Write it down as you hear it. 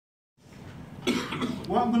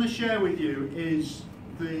what I'm going to share with you is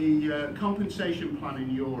the compensation plan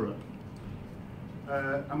in Europe.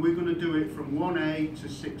 And we're going to do it from 1A to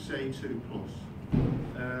 6A2 plus.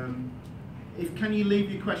 Can you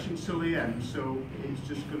leave your questions till the end? So it's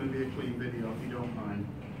just going to be a clean video if you don't mind.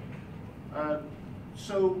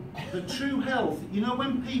 So the true health, you know,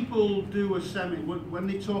 when people do a when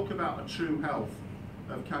they talk about a true health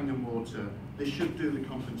of Canyon Water, they should do the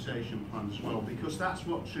compensation plan as well, because that's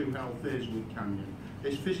what true health is with Canyon.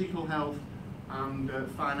 It's physical health and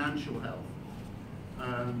financial health.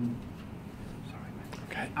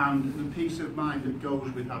 And the peace of mind that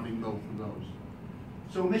goes with having both of those.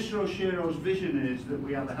 So Mr. Oshiro's vision is that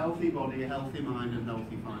we have a healthy body, a healthy mind, and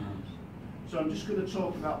healthy finance. So I'm just going to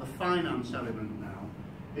talk about the finance element now.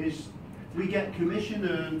 We get commission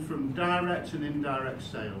earned from direct and indirect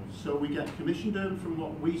sales. So we get commission earned from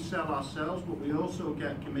what we sell ourselves, but we also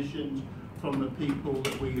get commissions from the people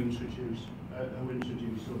that we introduce, who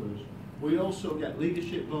introduce others. We also get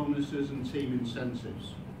leadership bonuses and team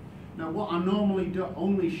incentives. Now, what I normally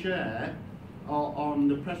only share on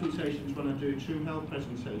the presentations when I do True Health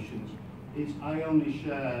presentations is I only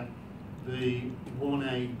share the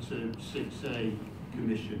 1A to 6A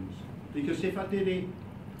commissions, because if I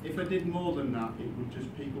did more than that, it would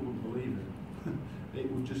just, people wouldn't believe it.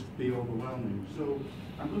 It would just be overwhelming. So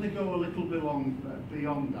I'm going to go a little bit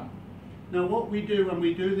beyond that. Now, what we do when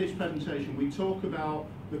we do this presentation, we talk about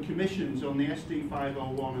the commissions on the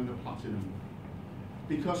SD501 and the Platinum,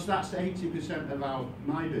 because that's 80% of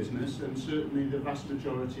my business, and certainly the vast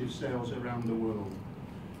majority of sales around the world.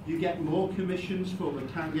 You get more commissions for the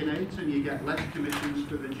Canyon 8, and you get less commissions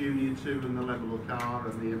for the Junior 2 and the Level Car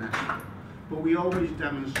and the Enagic. But we always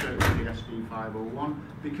demonstrate with the SD501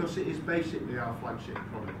 because it is basically our flagship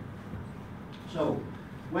product. So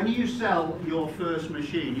when you sell your first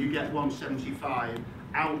machine, you get 175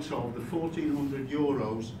 out of the 1,400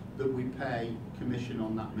 euros that we pay commission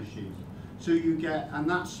on that machine. So you get, and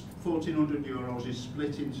that's 1,400 euros is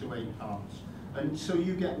split into 8 parts. And so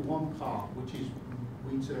you get one part, which is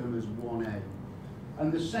we term as 1A.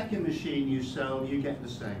 And the second machine you sell, you get the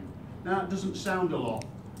same. Now, it doesn't sound a lot,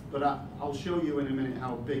 but I'll show you in a minute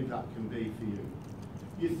how big that can be for you.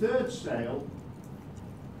 Your third sale,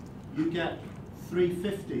 you get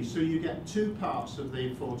 350, so you get 2 parts of the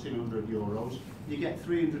 1,400 euros, you get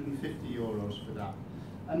 350 euros for that.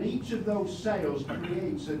 And each of those sales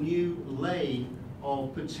creates a new lane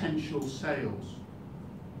of potential sales.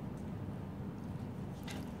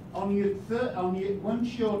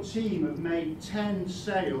 Once your team have made 10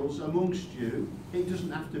 sales amongst you, it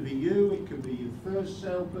doesn't have to be you, it could be your first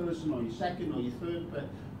salesperson or your second or your third. But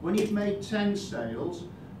when you've made 10 sales,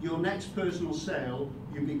 your next personal sale,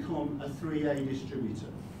 you become a 3A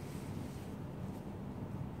distributor.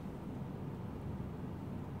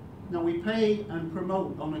 Now, we pay and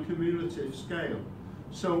promote on a cumulative scale.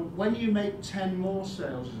 So when you make 10 more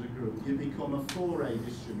sales as a group, you become a 4A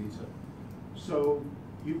distributor. So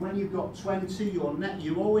when you've got 20,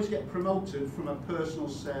 you always get promoted from a personal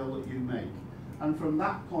sale that you make. And from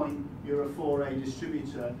that point, you're a 4A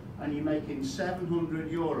distributor, and you're making 700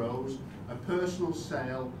 euros a personal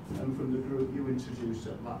sale, and from the group you introduce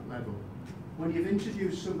at that level. When you've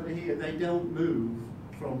introduced somebody here, they don't move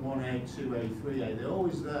from 1A, 2A, 3A. They're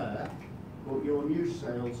always there, but your new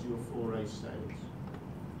sales, your 4A sales.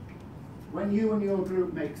 When you and your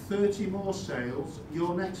group make 30 more sales,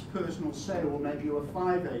 your next personal sale will make you a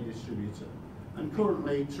 5A distributor. And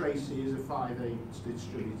currently, Tracy is a 5A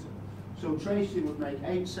distributor. So Tracy would make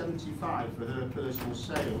 875 for her personal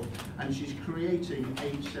sale, and she's creating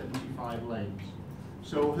 875 lanes.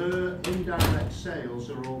 So her indirect sales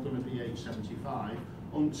are all going to be 875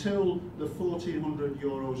 until the 1,400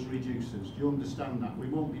 euros reduces. Do you understand that? We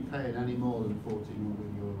won't be paying any more than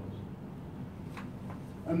 1,400 euros.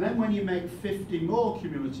 And then when you make 50 more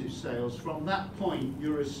cumulative sales, from that point,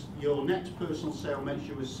 your next personal sale makes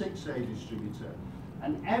you a 6A distributor.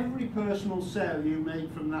 And every personal sale you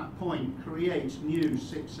make from that point creates new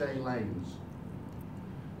 6A lanes.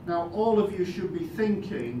 Now, all of you should be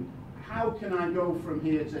thinking, how can I go from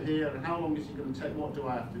here to here, and how long is it going to take? What do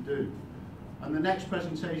I have to do? And the next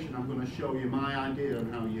presentation, I'm going to show you my idea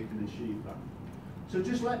on how you can achieve that. So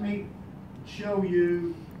just let me show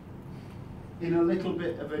you in a little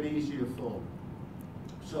bit of an easier form.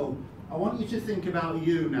 So I want you to think about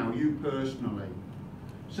you now, you personally.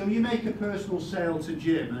 So you make a personal sale to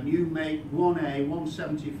Jim, and you make 1A,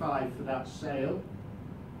 175 for that sale.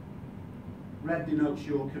 Red denotes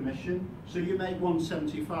your commission, so you make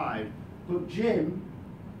 175. But Jim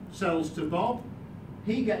sells to Bob,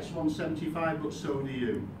 he gets 175, but so do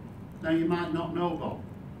you. Now you might not know Bob.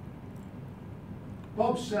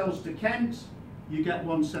 Bob sells to Kent, you get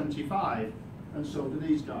 175, and so do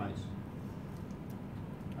these guys.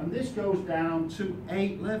 And this goes down to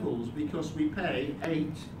 8 levels because we pay 8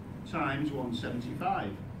 times 175.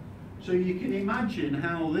 So you can imagine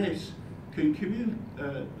how this can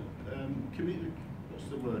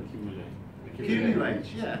accumulate,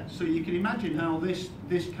 yeah. So you can imagine how this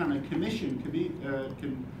kind of commission can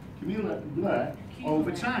accumulate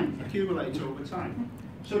over time.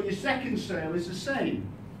 So your second sale is the same.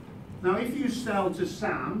 Now if you sell to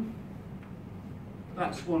Sam,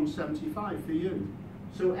 that's 175 for you.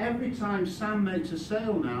 So every time Sam makes a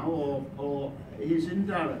sale now, or his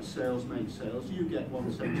indirect sales make sales, you get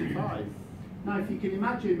 175. Now if you can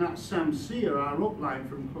imagine that Sam Sear, our upline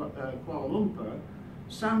from Kuala Lumpur,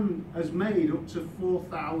 Sam has made up to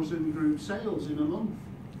 4,000 group sales in a month,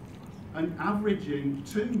 and averaging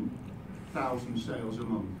 2,000 sales a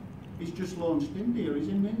month. He's just launched India. He's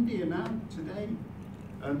in India now, today.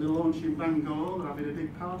 And they're launching Bangalore. They're having a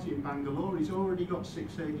big party in Bangalore. He's already got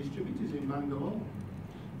 6A distributors in Bangalore.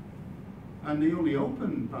 And they only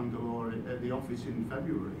opened Bangalore at the office in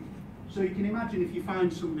February. So you can imagine if you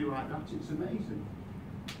find somebody like that, it's amazing.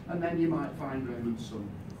 And then you might find Raymond's son.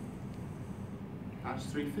 That's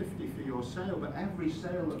 350 for your sale, but every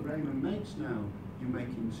sale that Raymond makes now, you're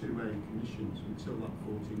making 2A commissions until that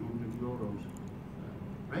 1,400 euros.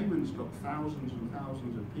 Raymond's got thousands and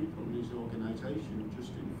thousands of people in his organisation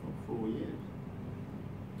just in 4 years.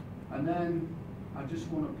 And then I just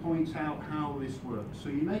want to point out how this works. So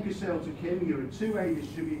you make a sale to Kim, you're a 2A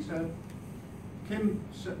distributor. Kim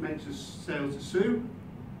makes a sale to Sue,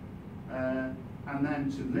 and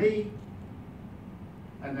then to Lee,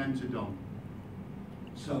 and then to Don.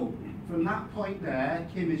 So from that point there,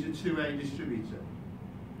 Kim is a 2A distributor.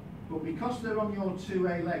 But because they're on your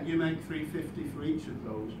 2A leg, you make 350 for each of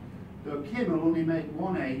those. Though Kim will only make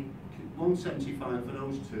 1A, 175 for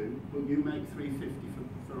those two, but you make 350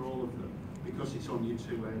 for all of them, because it's on your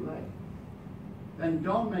 2A leg. Then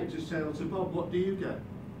Don makes a sale to Bob. What do you get?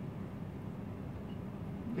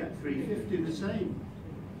 You get 350, the same.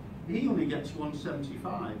 He only gets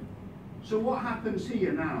 175. So what happens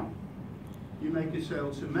here now? You make a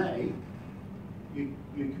sale to May, your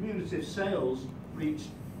cumulative sales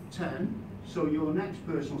reach 10, so your next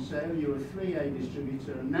personal sale, you're a 3A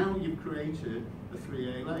distributor, and now you've created a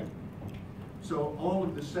 3A leg. So all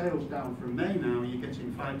of the sales down from May now, you're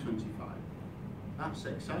getting 525. That's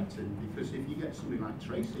exciting, because if you get something like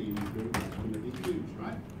Tracy in your group, that's going to be huge,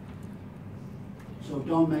 right? So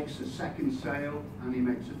Don makes a second sale, and he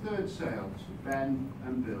makes a third sale to Ben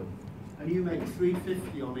and Bill. And you make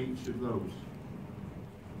 350 on each of those.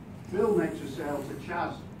 Bill makes a sale to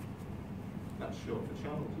Chaz. That's short for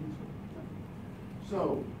Charles, isn't it? So,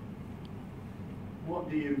 what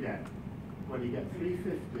do you get? Well, you get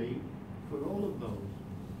 350 for all of those.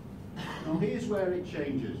 Now here's where it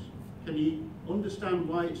changes. Can you understand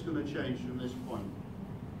why it's going to change from this point?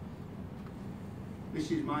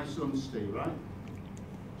 This is my son Steve, right?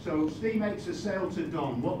 So Steve makes a sale to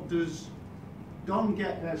Don. What does Don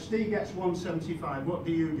get? Steve gets 175. What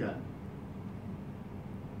do you get?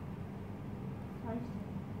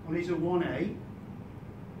 Well, he's a 1A.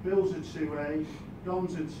 Bill's a 2A.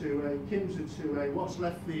 Don's a 2A. Kim's a 2A. What's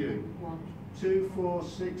left for you? 1. 2, 4,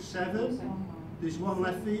 6, 7. There's one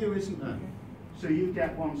left for you, isn't there? So you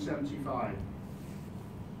get 175.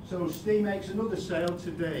 So Steve makes another sale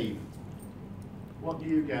to Dave. What do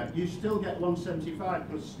you get? You still get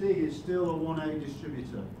 175 because Steve is still a 1A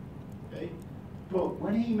distributor. Okay? But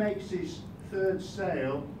when he makes his third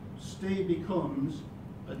sale, Steve becomes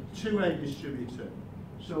a 2A distributor.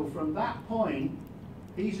 So from that point,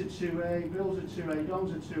 he's a 2A, Bill's a 2A,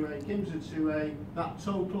 Don's a 2A, Kim's a 2A. That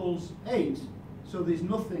totals 8. So there's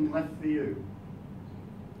nothing left for you.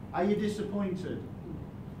 Are you disappointed?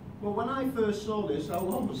 Well, when I first saw this, I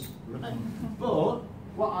was, right? But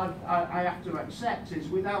what I have to accept is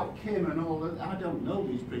without Kim and all that, I don't know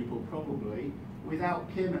these people probably, without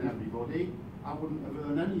Kim and everybody, I wouldn't have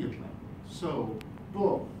earned any of them. So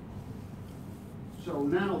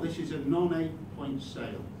now this is a non-8-point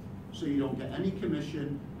sale. So you don't get any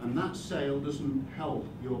commission, and that sale doesn't help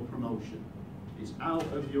your promotion. It's out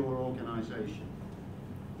of your organisation.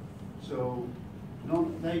 So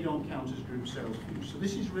they don't count as group sales for you. So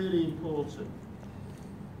this is really important.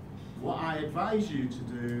 What I advise you to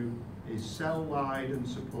do is sell wide and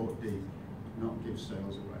support deep, not give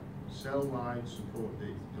sales away. Sell wide, support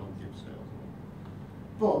deep, don't give sales away.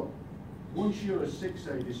 But once you're a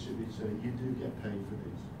 6A distributor, you do get paid for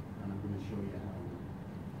these, and I'm going to show you how.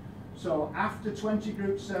 So after 20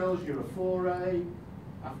 group sales, you're a 4A.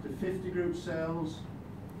 After 50 group sales,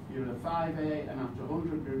 you're a 5A, and after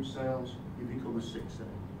 100 group sales, you become a 6A.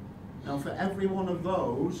 Now for every one of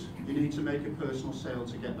those, you need to make a personal sale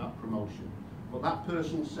to get that promotion. But that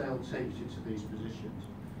personal sale takes you to these positions.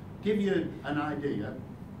 Give you an idea,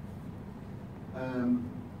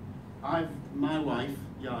 my wife,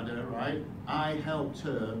 Yada, right, I helped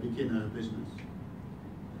her begin her business.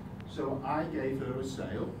 So I gave her a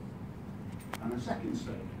sale and a second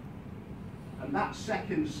sale. And that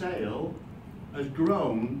second sale has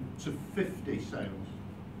grown to 50 sales.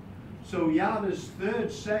 So Yada's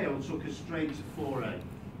third sale took us straight to 4A.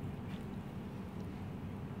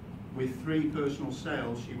 With 3 personal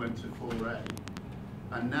sales, she went to 4A.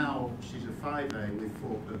 And now she's a 5A with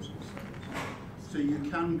 4 personal sales. So you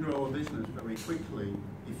can grow a business very quickly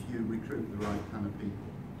if you recruit the right kind of people,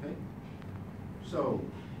 okay? So,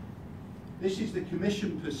 this is the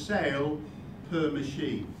commission per sale per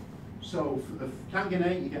machine. So for the Kangen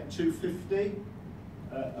 8, you get 250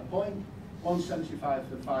 a point, 175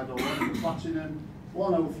 for the 501 for Platinum,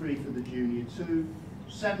 103 for the Junior 2,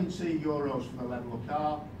 70 euros for the level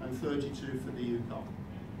car, and 32 for the Yukon,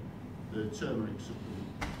 the turmeric supplement.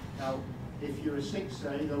 Now, if you're a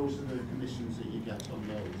 6A, those are the commissions that you get on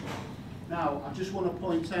those. Now, I just want to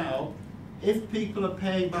point out, if people are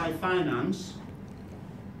paying by finance,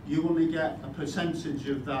 you only get a percentage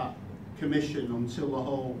of that commission until the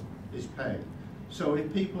whole is paid. So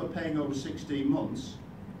if people are paying over 16 months,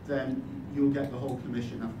 then you'll get the whole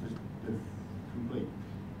commission after the complete.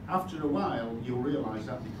 After a while, you'll realise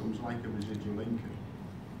that becomes like a residual income.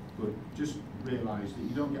 But just realise that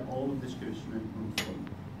you don't get all of this commission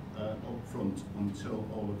up front until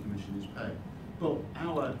all the commission is paid. But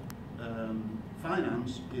our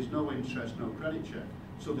finance is no interest, no credit check.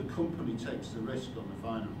 So the company takes the risk on the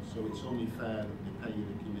finance. So it's only fair that they pay you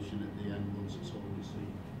the commission at the end once it's all received.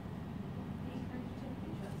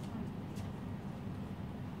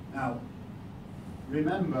 Now,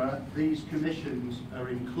 remember, these commissions are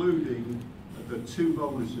including the 2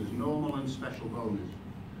 bonuses, normal and special bonus.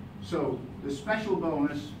 So the special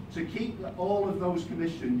bonus, to keep all of those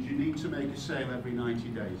commissions, you need to make a sale every 90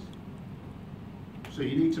 days. So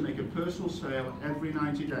you need to make a personal sale every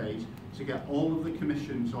 90 days to get all of the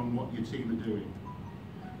commissions on what your team are doing.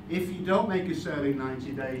 If you don't make a sale in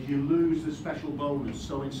 90 days, you lose the special bonus.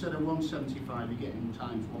 So instead of 175, you're getting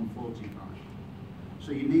times 145.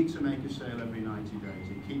 So you need to make a sale every 90 days.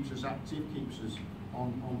 It keeps us active, keeps us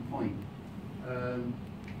on point.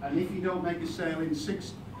 And if you don't make a sale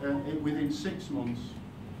in within 6 months,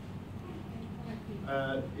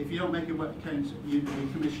 if you don't make a wet count, your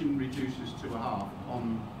commission reduces to a half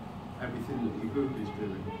on everything that your group is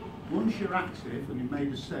doing. Once you're active and you've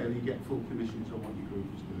made a sale, you get full commissions on what your group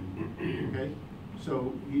is doing. Okay?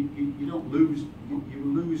 So you don't lose, you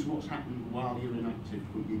lose what's happened while you're inactive,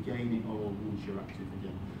 but you gain it all once you're active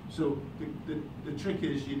again. So the trick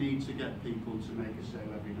is you need to get people to make a sale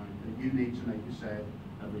every 90 days. You need to make a sale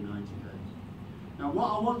every 90 days. Now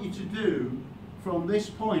what I want you to do from this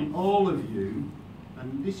point, all of you,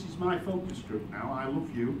 and this is my focus group now, I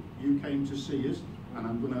love you, you came to see us, and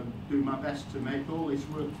I'm going to do my best to make all this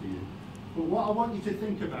work for you. But what I want you to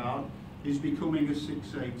think about is becoming a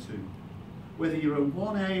 6A2. Whether you're a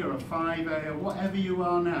 1A or a 5A or whatever you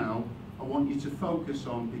are now, I want you to focus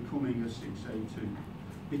on becoming a 6A2.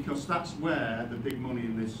 Because that's where the big money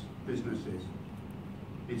in this business is.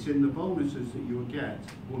 It's in the bonuses that you'll get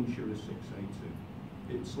once you're a 6A2.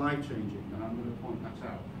 It's life-changing, and I'm going to point that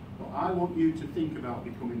out. But I want you to think about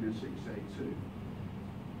becoming a 6A2.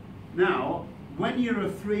 Now, when you're a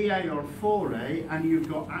 3A or 4A and you've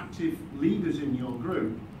got active leaders in your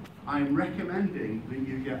group, I'm recommending that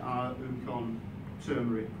you get our Ukon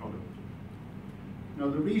turmeric product. Now,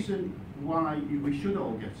 the reason why we should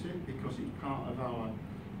all get it, because it's part of our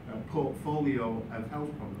portfolio of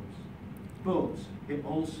health products, but it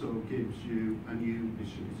also gives you a new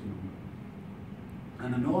distributor number.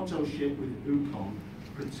 And an auto ship with Ukon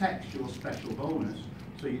protects your special bonus,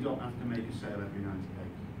 so you don't have to make a sale every 90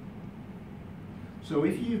 days. So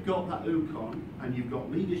if you've got that Ukon and you've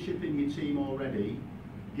got leadership in your team already,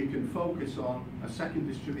 you can focus on a second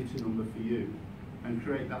distributor number for you and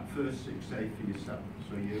create that first 6A for yourself.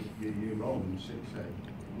 So you're your own 6A.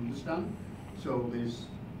 Understand? So there's,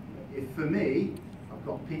 for me, I've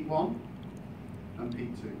got peak 1 and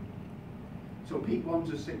peak 2. So peak 1's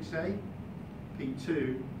a 6A, peak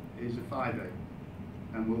 2 is a 5A,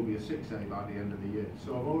 and will be a 6A by the end of the year.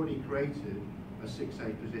 So I've already created a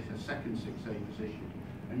 6A position, a second 6A position.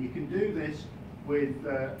 And you can do this with,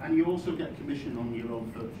 and you also get commission on your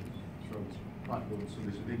own purchase. So it's quite good, so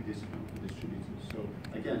there's a big discount for distributors. So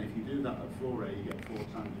again, if you do that at 4A, you get 4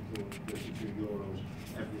 times the 32 euros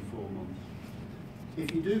every 4 months.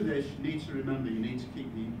 If you do this, you need to remember you need to keep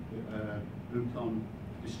the Ukon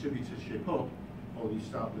distributorship up, or you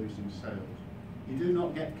start losing sales. You do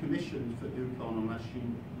not get commission for Ukon unless you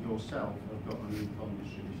yourself have got an Ukon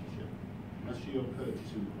distributorship, unless you're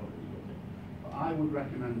purchasing the product you've got it. But I would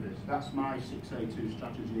recommend this. That's my 6A2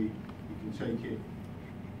 strategy. You can take it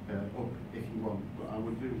up if you want, but I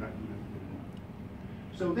would do recommend doing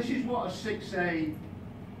that. So this is what a 6A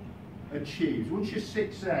achieves. Once you're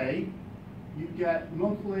 6A, you get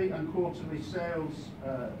monthly and quarterly sales,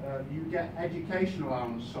 you get education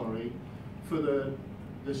allowance, for the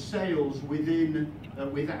sales within,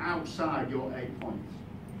 outside your 8 points.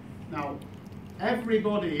 Now,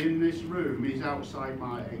 everybody in this room is outside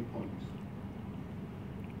my 8 points.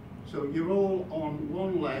 So you're all on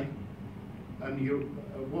one leg, and you're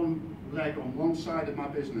one leg on one side of my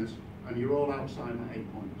business, and you're all outside my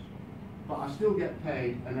 8 points. But I still get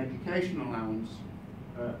paid an education allowance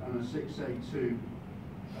and a 6A2.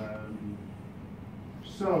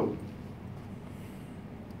 So,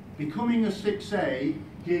 becoming a 6A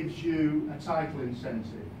gives you a title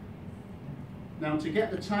incentive. Now, to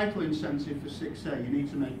get the title incentive for 6A, you need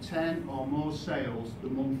to make 10 or more sales the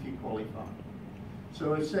month you qualify.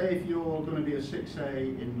 So, say if you're going to be a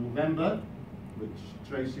 6A in November, which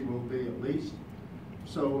Tracy will be at least.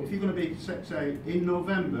 So if you're going to be 6A in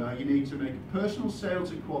November, you need to make a personal sale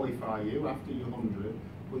to qualify you after your 100,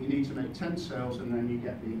 but you need to make 10 sales and then you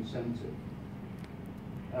get the incentive.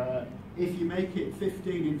 If you make it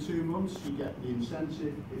 15 in 2 months, you get the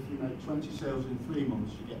incentive. If you make 20 sales in 3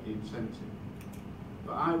 months, you get the incentive.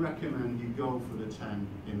 But I recommend you go for the 10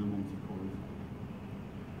 in the month you qualify.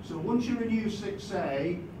 So once you're a new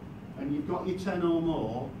 6A and you've got your 10 or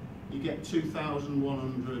more, you get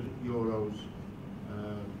 €2,100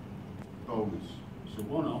 bonus. So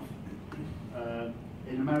one off.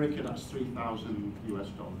 In America, that's $3,000 US.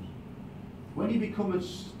 When you become a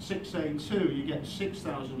 6A2, you get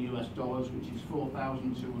 $6,000 US, which is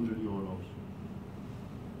 €4,200.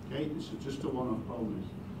 Okay, this is just a one-off bonus,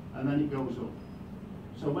 and then it goes up.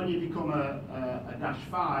 So when you become a dash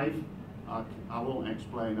 5, I won't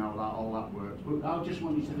explain how all that works, but I just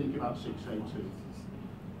want you to think about 6A2.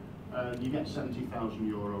 You get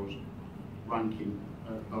 €70,000 ranking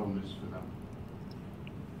bonus for that.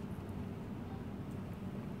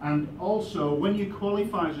 And also, when you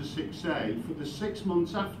qualify as a 6A, for the 6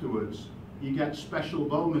 months afterwards, you get special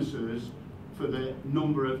bonuses for the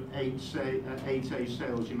number of 8A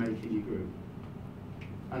sales you make in your group.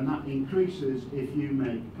 And that increases if you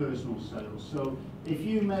make personal sales. So if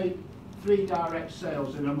you make 3 direct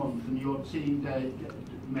sales in a month and your team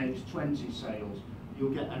makes 20 sales, you'll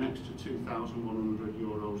get an extra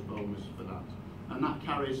 €2,100 bonus for that. And that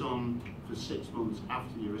carries on for 6 months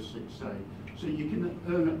after you're a 6A. So you can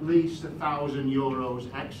earn at least €1,000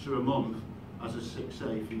 extra a month as a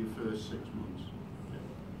 6A for your first 6 months.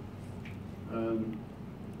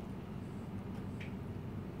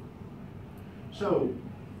 So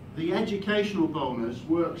the educational bonus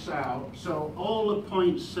works out, so all the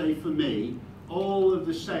points, say for me, all of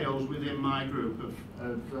the sales within my group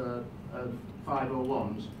of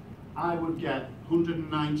 501s, I would get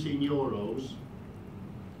 €119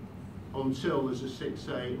 until there's a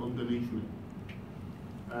 6A underneath me.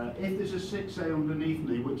 If there's a 6A underneath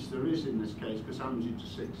me, which there is in this case, because Amjad's a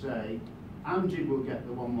 6A, Amjad will get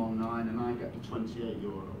the 119 and I get the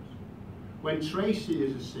 €28. When Tracy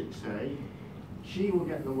is a 6A, she will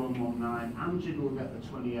get the 119, Amjad will get the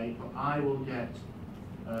 28, but I will get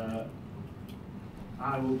the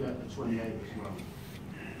 28 as well.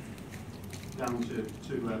 Down to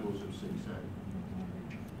 2 levels of 6A.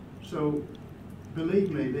 So,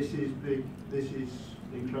 believe me, this is big, this is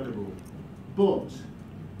incredible. But,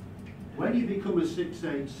 when you become a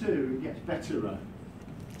 6A2, it gets betterer.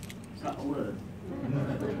 Is that a word?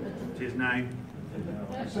 It is now.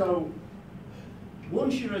 So,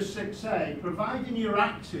 once you're a 6A, providing you're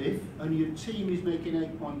active and your team is making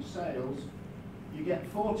 8-point sales, you get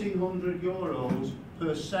 €1,400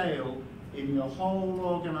 per sale in your whole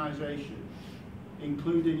organisation,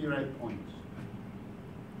 including your 8 points.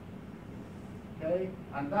 Okay?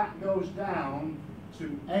 And that goes down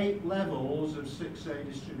to 8 levels of 6A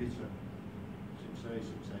distributor. 6A, 6A,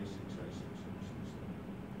 6A, 6A, 6A.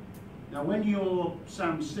 Now when you're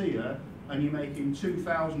Sam Sear and you're making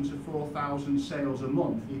 2,000 to 4,000 sales a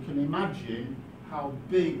month, you can imagine how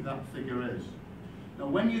big that figure is. Now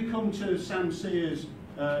when you come to Sam Sear's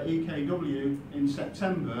EKW in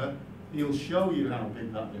September, he'll show you how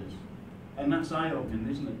big that is. And that's eye-opening,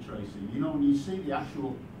 isn't it, Tracy? You know, when you see the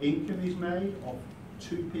actual income he's made of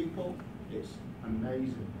 2 people, it's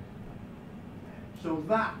amazing. So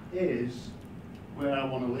that is where I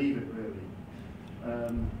want to leave it, really.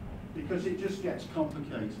 Because it just gets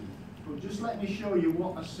complicated. But just let me show you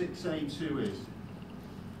what a 6A2 is.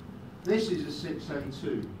 This is a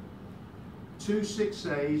 6A2. Two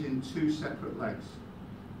 6As in two separate legs.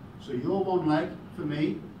 So you're one leg for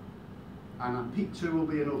me, and peak 2 will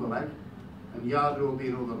be another leg, and Yada will be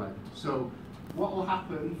another leg. So what will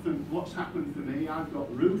happen, what's happened for me, I've got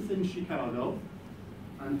Ruth in Chicago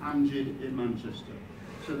and Amjid in Manchester.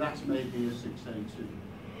 So that's made me a 6A2.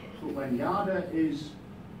 But when Yada is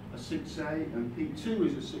a 6A and peak 2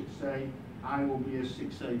 is a 6A, I will be a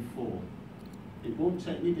 6A4. It won't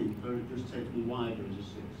take me deeper, it just takes me wider as a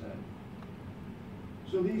 6A.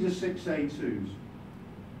 So these are 6A2s.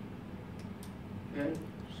 Okay,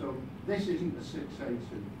 so this isn't a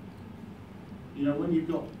 6A2. You know, when you've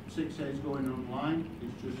got 6As going online,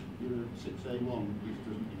 it's just you're a 6A1, which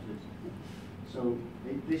doesn't exist. So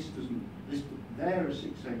they're a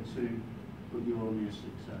 6A2, but you're only a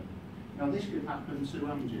 6A. Now this could happen to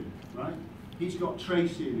Amjid, right? He's got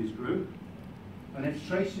Tracy in his group, and if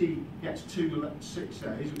Tracy gets two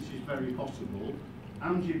 6As, which is very possible,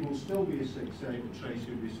 Amjid will still be a 6A, but Tracy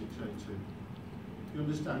will be a 6A2. You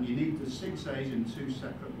understand? You need the 6As in two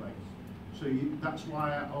separate legs. So that's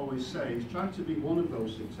why I always say is try to be one of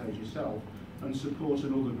those 6As yourself and support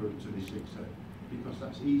another group to be 6A, because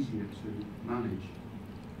that's easier to manage.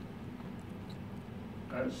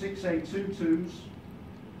 6A22s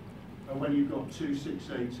are when you've got two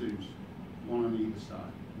 6A2s, one on either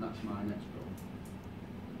side, and that's my next goal.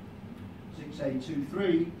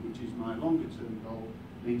 6A23, which is my longer term goal,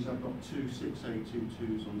 means I've got two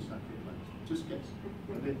 6A22s on separate legs. It just gets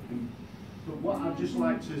a bit. But what I'd just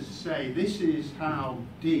like to say, this is how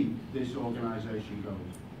deep this organisation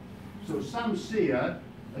goes. So Sam Sear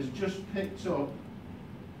has just picked up,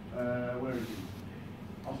 where is it?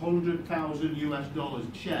 $100,000 US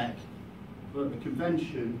check for the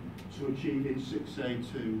convention to achieve in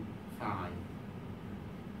 6A2 5,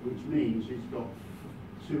 which means he's got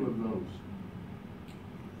two of those.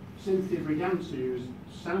 Cynthia Briganti, who's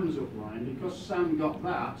Sam's upline, because Sam got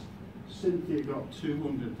that, Cynthia got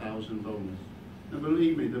 200,000 bonus. Now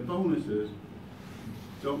believe me, the bonuses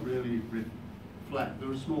don't really reflect,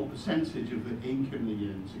 they're a small percentage of the income they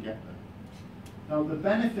earn to get there. Now the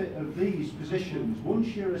benefit of these positions,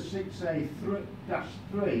 once you're a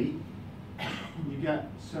 6A-3, you get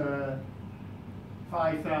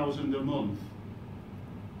 5,000 a month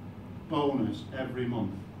bonus every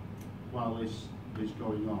month while this is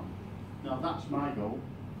going on. Now that's my goal.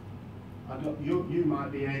 You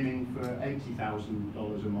might be aiming for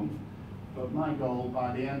 $80,000 a month, but my goal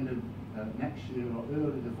by the end of next year or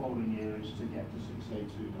early the following year is to get to 6A2-3.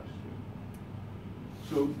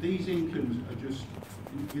 So these incomes are just,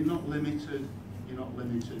 you're not limited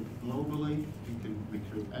globally. You can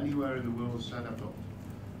recruit anywhere in the world. Said I've got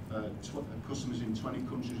customers in 20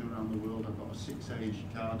 countries around the world. I've got a 6A in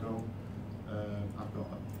Chicago. I've got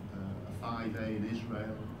a 5A in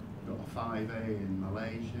Israel. I've got a 5A in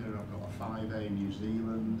Malaysia, I've got a 5A in New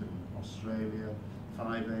Zealand, Australia,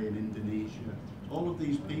 5A in Indonesia. All of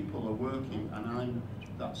these people are working, and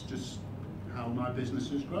that's just how my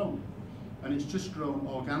business has grown. And it's just grown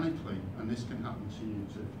organically, and this can happen to you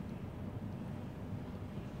too.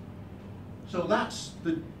 So that's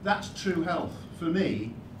true health. For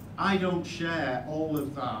me, I don't share all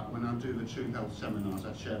of that when I do the True Health seminars.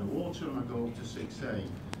 I share the water and I go up to 6A.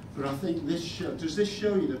 But I think does this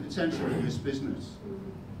show you the potential of this business?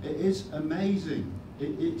 It is amazing.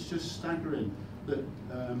 It's just staggering that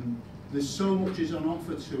there's so much is on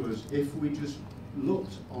offer to us if we just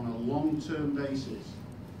looked on a long-term basis.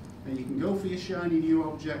 And you can go for your shiny new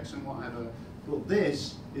objects and whatever, but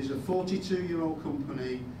this is a 42-year-old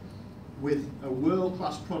company with a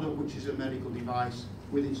world-class product, which is a medical device,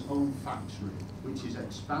 with its own factory, which is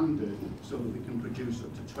expanded so that we can produce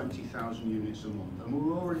up to 20,000 units a month. And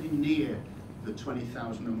we're already near the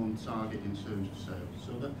 20,000 a month target in terms of sales.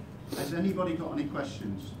 So has anybody got any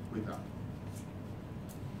questions with that?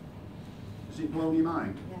 Has it blown your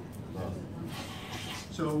mind? Yeah.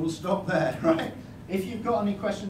 So we'll stop there, right? If you've got any questions,